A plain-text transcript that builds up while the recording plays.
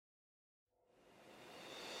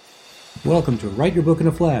Welcome to Write Your Book in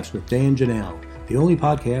a Flash with Dan Janelle, the only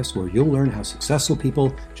podcast where you'll learn how successful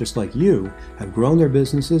people just like you have grown their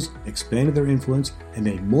businesses, expanded their influence, and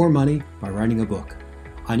made more money by writing a book.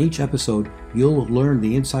 On each episode, you'll learn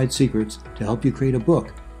the inside secrets to help you create a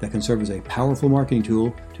book that can serve as a powerful marketing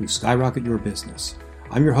tool to skyrocket your business.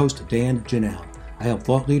 I'm your host, Dan Janelle. I help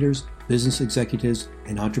thought leaders, business executives,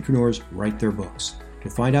 and entrepreneurs write their books.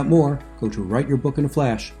 To find out more, go to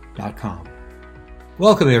writeyourbookinaflash.com.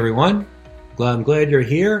 Welcome, everyone. I'm glad you're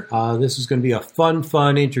here. This is going to be a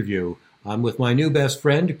fun interview. I'm with my new best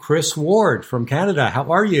friend, Chris Ward from Canada.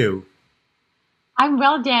 How are you? I'm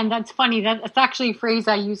well, Dan. That's funny. That's actually a phrase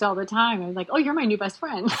I use all the time. I'm like, oh, you're my new best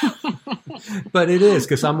friend. But it is,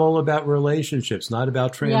 because I'm all about relationships, not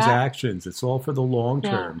about transactions. Yeah. It's all for the long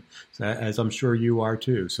term, as I'm sure you are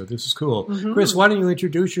too. So this is cool. Mm-hmm. Chris, why don't you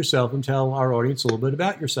introduce yourself and tell our audience a little bit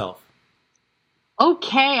about yourself?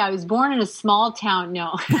 Okay, I was born in a small town.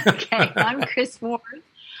 No, okay, I'm Chris Ward.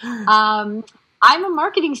 I'm a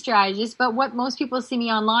marketing strategist, but what most people see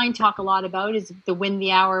me online talk a lot about is the Win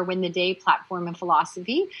the Hour, Win the Day platform and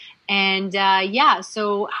philosophy. And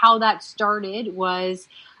so how that started was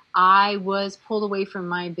I was pulled away from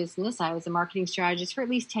my business. I was a marketing strategist for at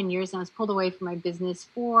least 10 years, and I was pulled away from my business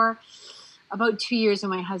for about 2 years when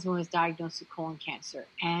my husband was diagnosed with colon cancer.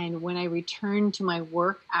 And when I returned to my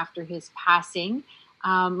work after his passing,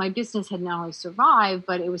 my business had not only survived,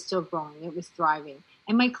 but it was still growing. It was thriving.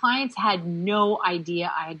 And my clients had no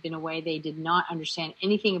idea I had been away. They did not understand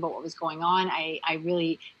anything about what was going on. I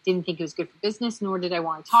really didn't think it was good for business, nor did I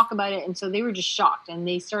want to talk about it. And so they were just shocked. And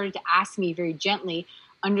they started to ask me very gently,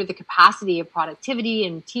 under the capacity of productivity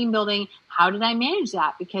and team building, how did I manage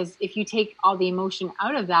that? Because if you take all the emotion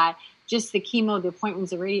out of that, just the chemo, the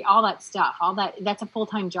appointments, all that stuff, that's a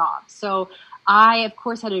full-time job. So I, of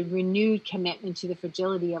course, had a renewed commitment to the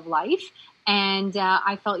fragility of life. And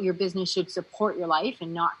I felt your business should support your life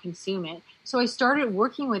and not consume it. So I started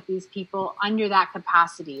working with these people under that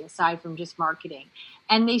capacity, aside from just marketing.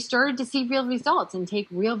 And they started to see real results and take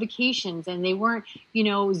real vacations. And they weren't,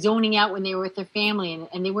 zoning out when they were with their family.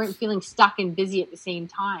 And they weren't feeling stuck and busy at the same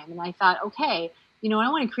time. And I thought, okay, I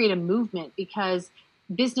want to create a movement because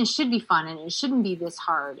business should be fun and it shouldn't be this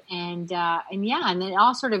hard. And it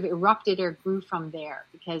all sort of erupted or grew from there.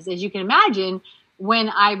 Because as you can imagine, when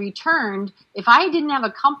I returned, if I didn't have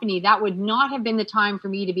a company, that would not have been the time for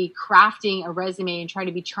me to be crafting a resume and try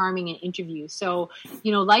to be charming in interviews. So,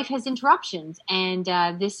 life has interruptions. And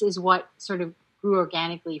this is what sort of grew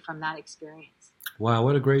organically from that experience. Wow,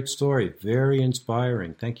 what a great story. Very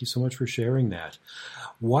inspiring. Thank you so much for sharing that.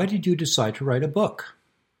 Why did you decide to write a book?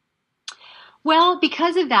 Well,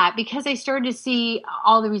 because of that, because I started to see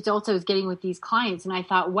all the results I was getting with these clients. And I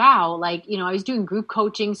thought, wow, I was doing group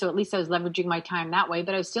coaching. So at least I was leveraging my time that way.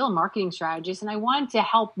 But I was still a marketing strategist and I wanted to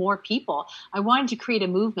help more people. I wanted to create a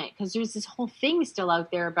movement because there's this whole thing still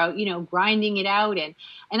out there about, grinding it out. And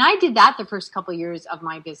I did that the first couple of years of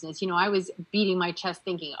my business. I was beating my chest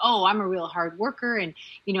thinking, oh, I'm a real hard worker. And,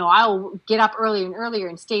 I'll get up earlier and earlier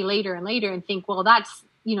and stay later and later and think, well, that's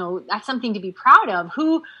something to be proud of.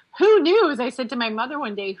 Who knew, as I said to my mother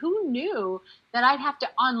one day, who knew that I'd have to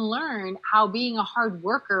unlearn how being a hard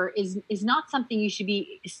worker is not something you should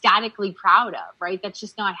be ecstatically proud of, right?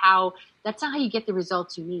 That's not how you get the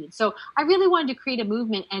results you need. So I really wanted to create a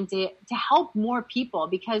movement and to help more people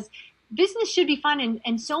because business should be fun.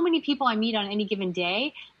 And so many people I meet on any given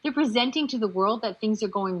day, they're presenting to the world that things are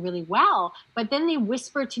going really well. But then they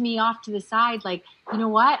whisper to me off to the side, like, you know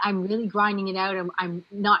what? I'm really grinding it out. I'm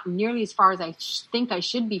not nearly as far as I think I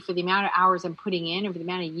should be for the amount of hours I'm putting in or the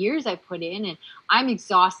amount of years I put in. And I'm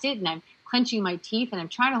exhausted and I'm clenching my teeth and I'm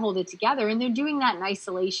trying to hold it together. And they're doing that in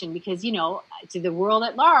isolation because, to the world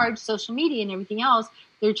at large, social media and everything else,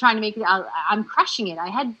 they're trying to make it out. I'm crushing it. I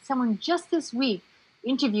had someone just this week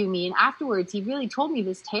interview me, and afterwards he really told me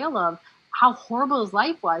this tale of how horrible his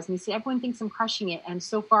life was, and he said everyone thinks I'm crushing it and I'm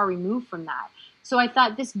so far removed from that. So I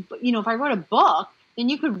thought this, if I wrote a book, then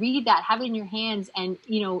you could read that, have it in your hands, and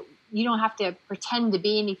you don't have to pretend to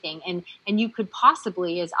be anything, and you could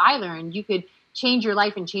possibly, as I learned, you could change your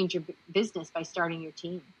life and change your business by starting your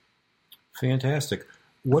team. Fantastic.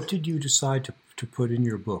 What did you decide to put in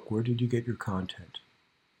your book? Where did you get your content?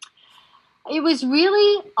 It was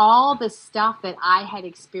really all the stuff that I had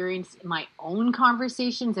experienced in my own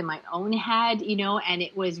conversations in my own head, and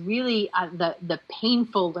it was really the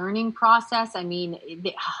painful learning process. I mean,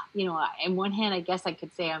 on one hand, I guess I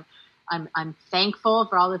could say I'm thankful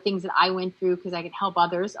for all the things that I went through because I could help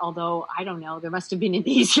others. Although I don't know, there must have been an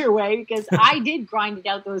easier way because I did grind it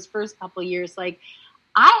out those first couple of years. Like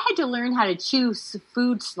I had to learn how to chew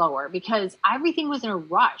food slower because everything was in a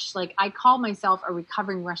rush. Like I called myself a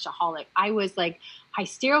recovering rushaholic. I was like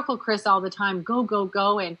hysterical Chris all the time, go, go,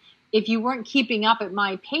 go. And if you weren't keeping up at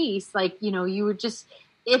my pace, like, you know, you would just,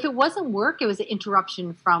 if it wasn't work, it was an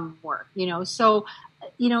interruption from work, you know? So,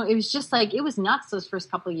 you know, it was just like, it was nuts those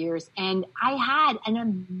first couple of years. And I had an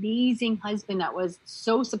amazing husband that was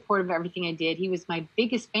so supportive of everything I did. He was my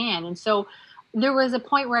biggest fan. And so there was a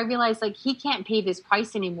point where I realized like he can't pay this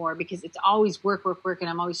price anymore because it's always work, work, work. And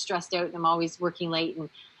I'm always stressed out and I'm always working late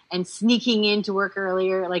and sneaking into work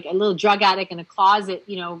earlier, like a little drug addict in a closet,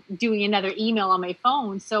 you know, doing another email on my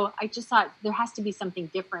phone. So I just thought there has to be something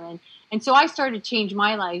different. And so I started to change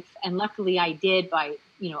my life. And luckily I did by,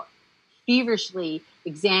 you know, feverishly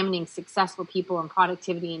examining successful people and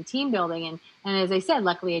productivity and team building. And as I said,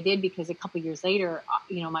 luckily I did because a couple of years later,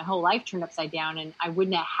 you know, my whole life turned upside down and I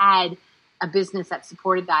wouldn't have had a business that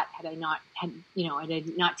supported that had I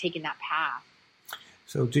not taken that path.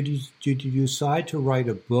 So did you decide to write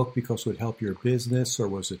a book because it would help your business, or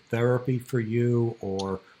was it therapy for you,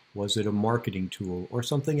 or was it a marketing tool or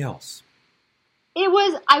something else?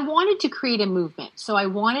 I wanted to create a movement. So I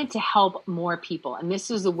wanted to help more people. And this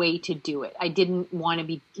was a way to do it. I didn't want to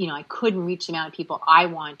be, you know, I couldn't reach the amount of people I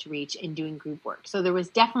wanted to reach in doing group work. So there was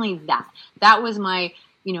definitely that. That was my,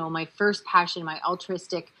 you know, my first passion, my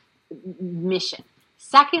altruistic mission.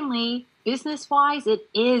 Secondly, business-wise, it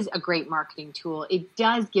is a great marketing tool. It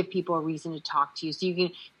does give people a reason to talk to you. So you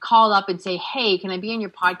can call up and say, hey, can I be on your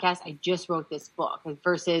podcast? I just wrote this book.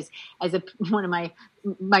 Versus as one of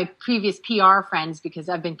my previous PR friends, because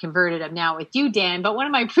I've been converted, I'm now with you, Dan, but one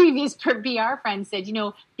of my previous PR friends said, you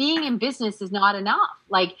know, being in business is not enough.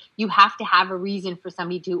 Like you have to have a reason for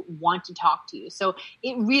somebody to want to talk to you. So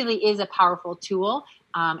it really is a powerful tool.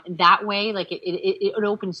 That way, like it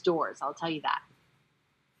opens doors. I'll tell you that.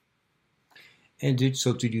 And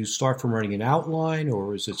did you start from writing an outline,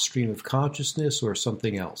 or is it stream of consciousness, or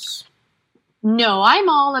something else? No, I'm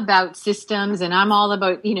all about systems, and I'm all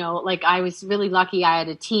about, you know, like I was really lucky. I had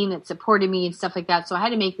a team that supported me and stuff like that. So I had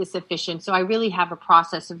to make this efficient. So I really have a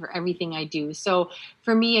process for everything I do. So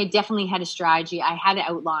for me, I definitely had a strategy. I had an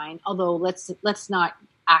outline, although let's not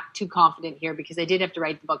act too confident here because I did have to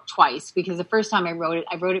write the book twice because the first time I wrote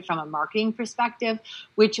it from a marketing perspective,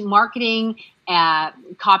 which marketing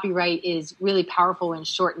copyright is really powerful and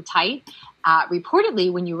short and tight.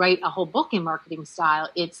 Reportedly, when you write a whole book in marketing style,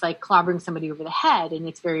 it's like clobbering somebody over the head and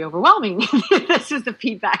it's very overwhelming. This is the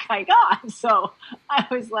feedback I got. So I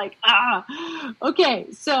was like, okay.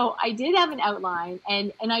 So I did have an outline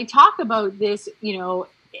and I talk about this, you know,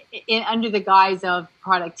 under the guise of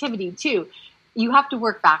productivity too. You have to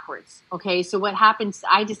work backwards. Okay. So what happens,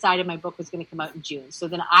 I decided my book was going to come out in June. So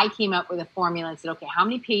then I came up with a formula and said, okay, how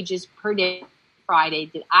many pages per day, Friday,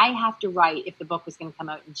 did I have to write if the book was going to come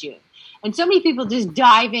out in June? And so many people just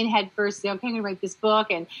dive in head first, say, okay, I'm going to write this book.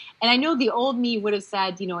 And I know the old me would have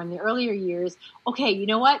said, you know, in the earlier years, okay, you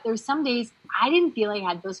know what? There's some days I didn't feel I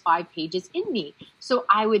had those 5 pages in me. So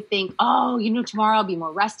I would think, oh, you know, tomorrow I'll be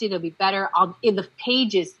more rested. It'll be better. The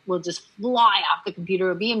pages will just fly off the computer.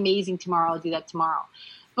 It'll be amazing tomorrow. I'll do that tomorrow.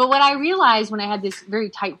 But what I realized when I had this very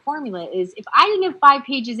tight formula is if I didn't have 5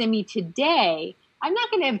 pages in me today, I'm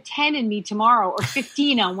not going to have 10 in me tomorrow or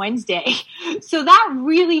 15 on Wednesday. So that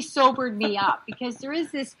really sobered me up because there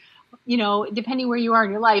is this, you know, depending where you are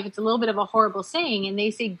in your life, it's a little bit of a horrible saying. And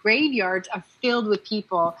they say graveyards are filled with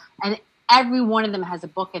people and every one of them has a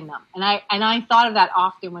book in them. And I thought of that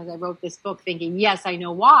often when I wrote this book thinking, yes, I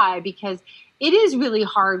know why, because it is really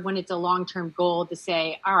hard when it's a long-term goal to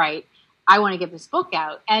say, all right, I want to get this book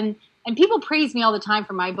out. And people praise me all the time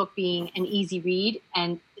for my book being an easy read.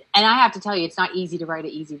 And I have to tell you, it's not easy to write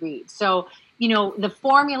an easy read. So, you know, the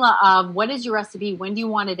formula of what is your recipe, when do you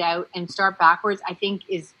want it out, and start backwards, I think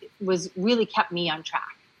was really kept me on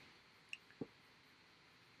track.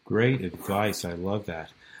 Great advice. I love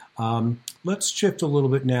that. Let's shift a little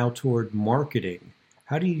bit now toward marketing.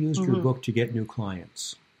 How do you use your book to get new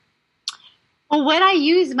clients? Well, what I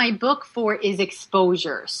use my book for is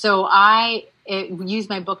exposure. So I use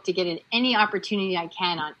my book to get in any opportunity I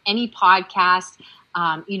can on any podcast.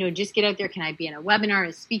 You know, just get out there. Can I be in a webinar,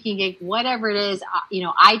 a speaking gig, whatever it is? You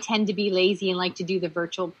know, I tend to be lazy and like to do the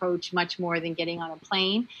virtual approach much more than getting on a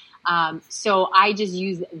plane. So I just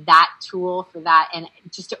use that tool for that and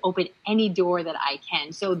just to open any door that I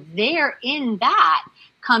can. So there in that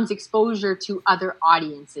comes exposure to other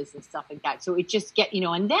audiences and stuff like that. So it just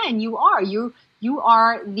and then you're you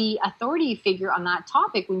are the authority figure on that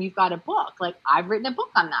topic when you've got a book. Like, I've written a book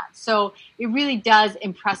on that. So it really does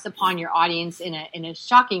impress upon your audience in a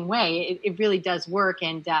shocking way. It really does work.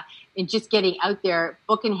 And in just getting out there,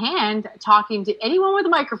 book in hand, talking to anyone with a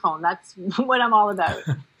microphone. That's what I'm all about.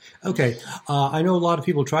 Okay. I know a lot of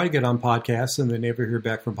people try to get on podcasts and they never hear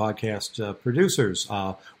back from podcast producers.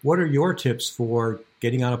 What are your tips for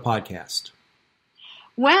getting on a podcast?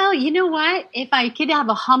 Well, you know what? If I could have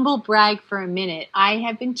a humble brag for a minute, I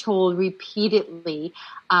have been told repeatedly,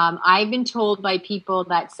 I've been told by people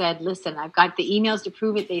that said, listen, I've got the emails to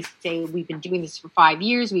prove it. They say, we've been doing this for 5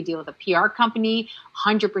 years. We deal with a PR company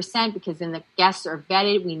 100% because then the guests are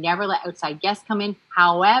vetted. We never let outside guests come in.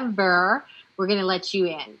 However, we're going to let you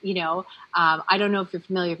in. You know, I don't know if you're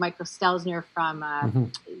familiar with Michael Stelzner from,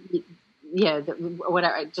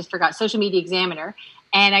 whatever, I just forgot, Social Media Examiner.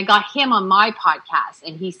 And I got him on my podcast,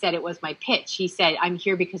 and he said it was my pitch. He said, I'm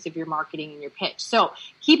here because of your marketing and your pitch. So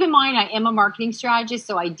keep in mind, I am a marketing strategist,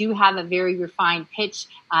 so I do have a very refined pitch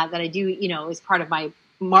that I do, you know, as part of my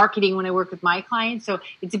marketing when I work with my clients. So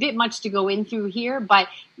it's a bit much to go in through here, but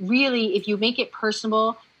really, if you make it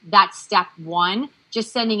personable, that's step one.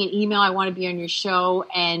 Just sending an email, I want to be on your show,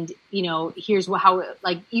 and, you know, here's how,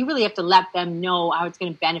 like, you really have to let them know how it's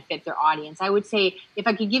going to benefit their audience. I would say, if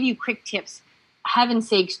I could give you quick tips, heaven's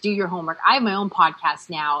sakes, do your homework. I have my own podcast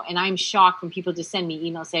now, and I'm shocked when people just send me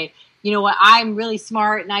emails, say, you know what, I'm really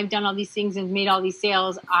smart and I've done all these things and made all these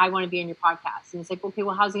sales. I want to be on your podcast. And it's like, okay,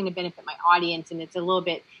 well, how's it going to benefit my audience? And it's a little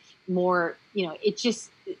bit more, you know, it just,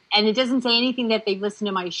 and it doesn't say anything that they've listened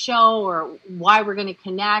to my show or why we're going to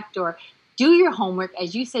connect. Or do your homework.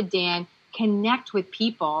 As you said, Dan, connect with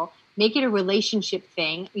people. Make it a relationship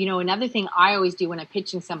thing. You know, another thing I always do when I'm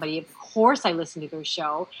pitching somebody, of course I listen to their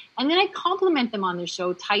show, and then I compliment them on their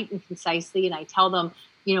show tight and concisely, and I tell them,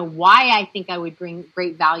 you know, why I think I would bring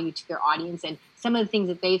great value to their audience and some of the things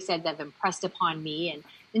that they've said that have impressed upon me.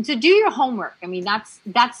 And so do your homework. I mean,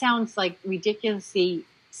 that sounds like ridiculously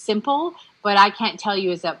simple, but I can't tell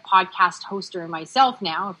you as a podcast hoster myself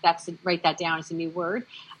now, if that's, write that down as a new word,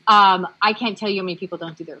 I can't tell you how many people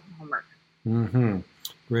don't do their homework. Mm-hmm.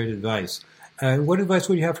 Great advice. And what advice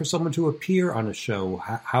would you have for someone to appear on a show?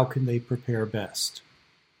 How can they prepare best?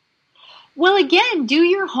 Well, again, do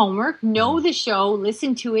your homework, know the show,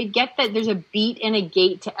 listen to it, get that there's a beat and a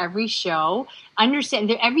gate to every show. Understand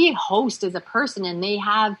that every host is a person and they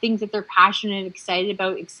have things that they're passionate and excited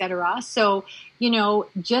about, etc. So, you know,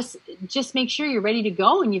 just make sure you're ready to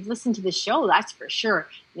go and you've listened to the show. That's for sure.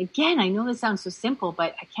 And again, I know this sounds so simple,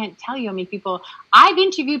 but I can't tell you how many people I've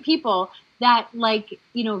interviewed people that, like,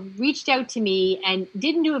 you know, reached out to me and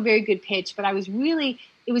didn't do a very good pitch, but it was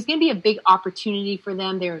going to be a big opportunity for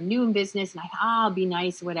them. They were new in business, and I thought, I'll be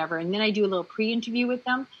nice, whatever. And then I do a little pre-interview with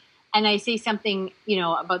them, and I say something, you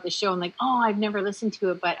know, about the show. I'm like, oh, I've never listened to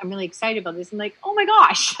it, but I'm really excited about this. I'm like, oh my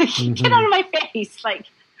gosh, get out of my face. Like,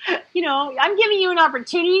 you know, I'm giving you an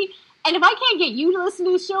opportunity. And if I can't get you to listen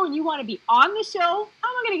to the show and you want to be on the show, how am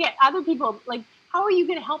I going to get other people? Like, how are you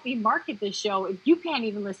going to help me market this show if you can't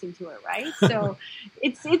even listen to it, right? So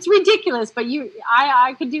it's ridiculous, but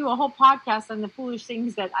I could do a whole podcast on the foolish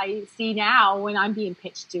things that I see now when I'm being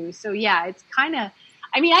pitched to. So yeah, it's kind of,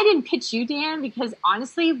 I mean, I didn't pitch you, Dan, because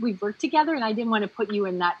honestly, we've worked together and I didn't want to put you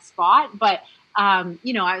in that spot, but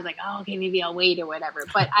you know, I was like, oh, okay, maybe I'll wait or whatever.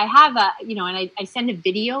 But I have you know, and I send a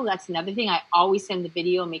video. That's another thing. I always send the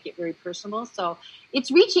video and make it very personable. So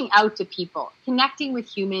it's reaching out to people, connecting with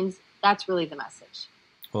humans. That's really the message.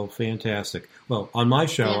 Oh, fantastic. Well, on my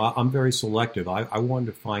show, I'm very selective. I wanted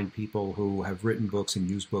to find people who have written books and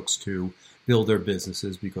use books to build their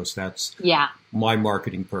businesses because that's my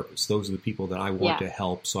marketing purpose. Those are the people that I want to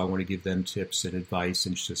help. So I want to give them tips and advice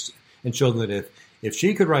and show them that if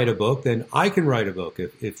she could write a book, then I can write a book.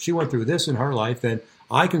 If she went through this in her life, then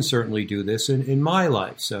I can certainly do this in my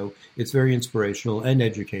life. So it's very inspirational and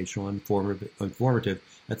educational and informative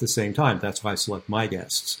at the same time. That's why I select my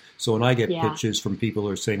guests. So when I get pitches from people who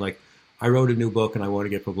are saying, like, I wrote a new book and I want to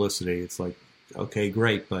get publicity, it's like, okay,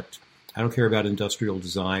 great, but I don't care about industrial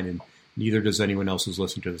design, and neither does anyone else who's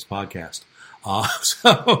listening to this podcast.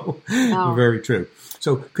 Very true.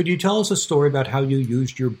 So could you tell us a story about how you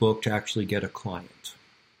used your book to actually get a client?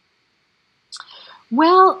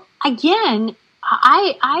 Well, again,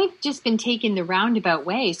 I've just been taking the roundabout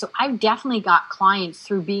way. So I've definitely got clients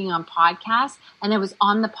through being on podcasts, and I was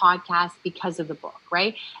on the podcast because of the book,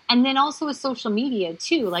 right? And then also with social media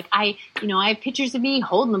too. Like I have pictures of me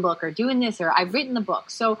holding the book or doing this, or I've written the book.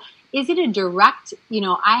 So is it a direct,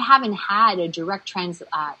 I haven't had a direct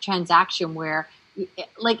transaction where,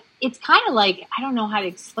 like, it's kind of like, I don't know how to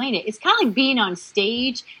explain it. It's kind of like being on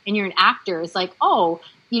stage and you're an actor. It's like, oh,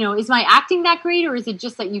 is my acting that great, or is it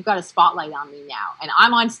just that you've got a spotlight on me now and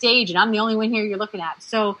I'm on stage and I'm the only one here you're looking at?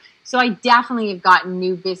 So I definitely have gotten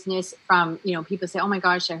new business from, people say, oh my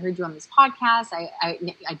gosh, I heard you on this podcast. I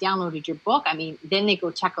downloaded your book. I mean, then they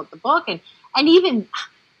go check out the book and even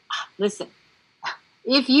listen,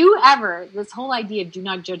 if you ever, this whole idea of do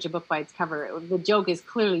not judge a book by its cover, the joke is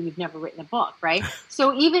clearly you've never written a book, right?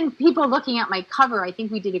 So even people looking at my cover, I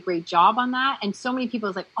think we did a great job on that. And so many people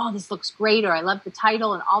is like, oh, this looks great, or I love the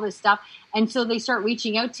title and all this stuff. And so they start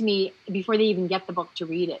reaching out to me before they even get the book to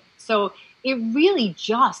read it. So it really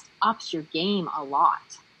just ups your game a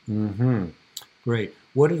lot. Mm-hmm. Great.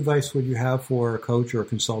 What advice would you have for a coach or a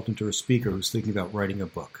consultant or a speaker who's thinking about writing a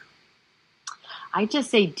book? I just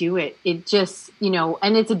say do it. It just,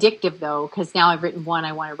 and it's addictive though, because now I've written one,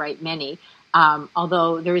 I want to write many.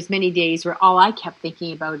 Although there's many days where all I kept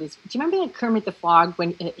thinking about is, do you remember that Kermit the Frog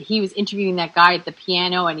when he was interviewing that guy at the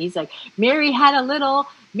piano and he's like, Mary had a little,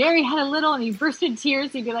 and he burst into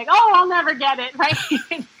tears. He'd be like, oh, I'll never get it, right?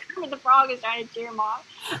 Kermit the Frog is trying to cheer him on.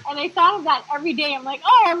 And I thought of that every day. I'm like,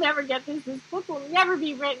 oh, I'll never get this. This book will never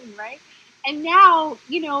be written, right? And now,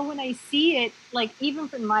 when I see it, like even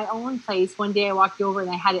from my own place, one day I walked over and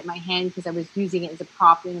I had it in my hand because I was using it as a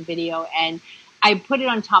prop in a video, and I put it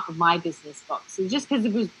on top of my business books. So just because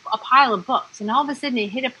it was a pile of books. And all of a sudden it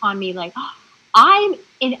hit upon me like, oh, I'm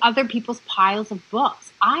in other people's piles of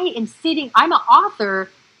books. I'm an author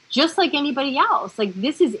just like anybody else. Like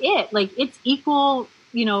this is it. Like it's equal,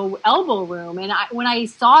 elbow room. And when I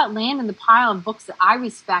saw it land in the pile of books that I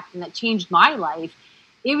respect and that changed my life,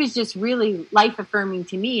 it was just really life affirming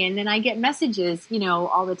to me. And then I get messages,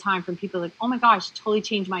 all the time from people like, oh my gosh, totally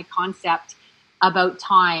changed my concept about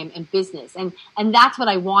time and business. And that's what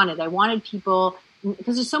I wanted. I wanted people,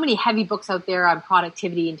 because there's so many heavy books out there on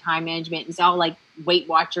productivity and time management. It's all like Weight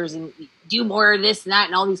Watchers and do more of this and that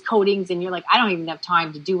and all these codings. And you're like, I don't even have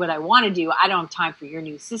time to do what I want to do. I don't have time for your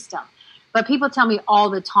new system. But people tell me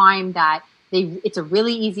all the time that it's a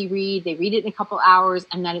really easy read. They read it in a couple hours,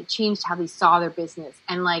 and then it changed how they saw their business.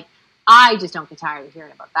 And like, I just don't get tired of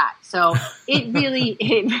hearing about that. So it really,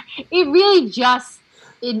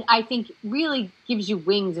 I think really gives you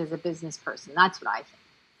wings as a business person. That's what I think.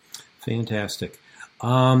 Fantastic.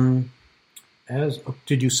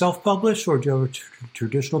 Did you self-publish, or do you have a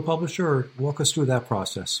traditional publisher? Or walk us through that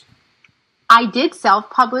process. I did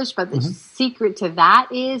self-publish, but the secret to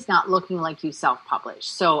that is not looking like you self-publish.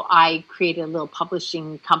 So I created a little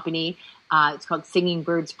publishing company. It's called Singing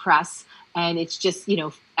Birds Press. And it's just,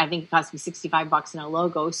 I think it cost me $65 in a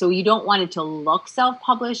logo. So you don't want it to look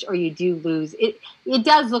self-published, or you do lose. It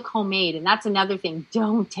does look homemade. And that's another thing.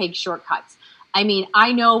 Don't take shortcuts. I mean,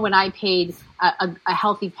 I know when I paid a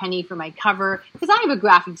healthy penny for my cover, because I have a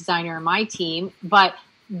graphic designer on my team, but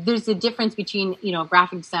there's a difference between, a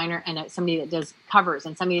graphic designer and somebody that does covers,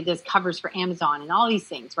 and somebody that does covers for Amazon and all these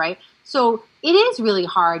things, right? So it is really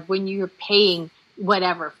hard when you're paying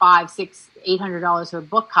whatever, $500, $600, $800 for a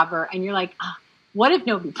book cover, and you're like, what if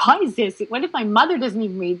nobody buys this? What if my mother doesn't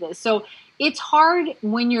even read this? So it's hard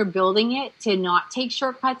when you're building it to not take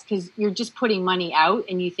shortcuts, because you're just putting money out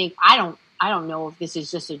and you think, I don't know if this is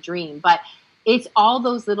just a dream, but it's all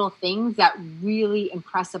those little things that really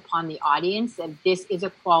impress upon the audience that this is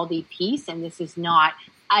a quality piece and this is not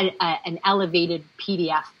an elevated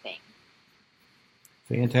PDF thing.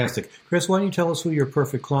 Fantastic. Chris, why don't you tell us who your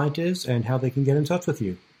perfect client is and how they can get in touch with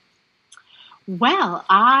you? Well,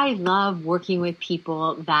 I love working with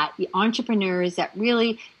people the entrepreneurs that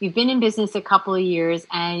really, you've been in business a couple of years,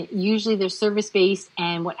 and usually they're service-based,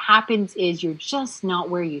 and what happens is you're just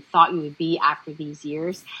not where you thought you would be after these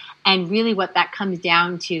years. And really what that comes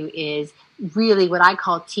down to is really what I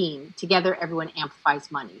call team. Together, everyone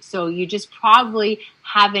amplifies money. So you just probably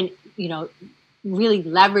haven't, really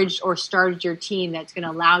leveraged or started your team that's going to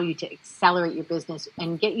allow you to accelerate your business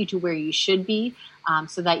and get you to where you should be,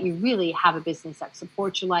 so that you really have a business that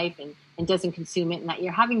supports your life and doesn't consume it, and that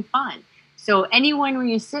you're having fun. So anyone, when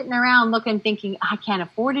you're sitting around thinking, I can't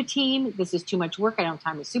afford a team, this is too much work, I don't have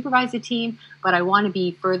time to supervise a team, but I want to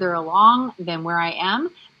be further along than where I am,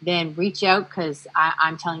 then reach out, because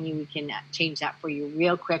I'm telling you, we can change that for you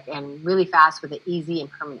real quick and really fast with an easy and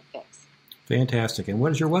permanent fix. Fantastic. And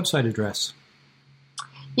what is your website address?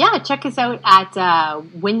 Yeah, check us out at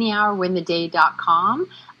winthehourwintheday.com.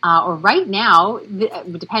 Or right now,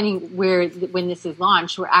 depending when this is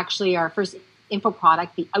launched, we're actually our first info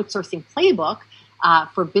product, the Outsourcing Playbook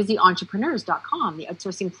for BusyEntrepreneurs.com. The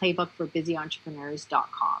Outsourcing Playbook for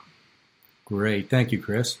BusyEntrepreneurs.com. Great. Thank you,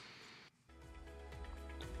 Chris.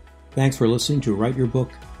 Thanks for listening to Write Your Book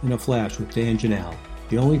in a Flash with Dan Janelle,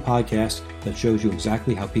 the only podcast that shows you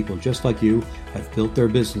exactly how people just like you have built their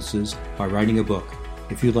businesses by writing a book.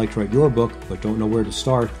 If you'd like to write your book but don't know where to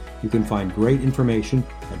start, you can find great information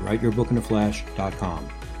at writeyourbookinaflash.com.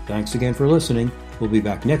 Thanks again for listening. We'll be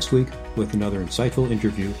back next week with another insightful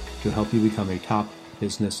interview to help you become a top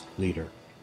business leader.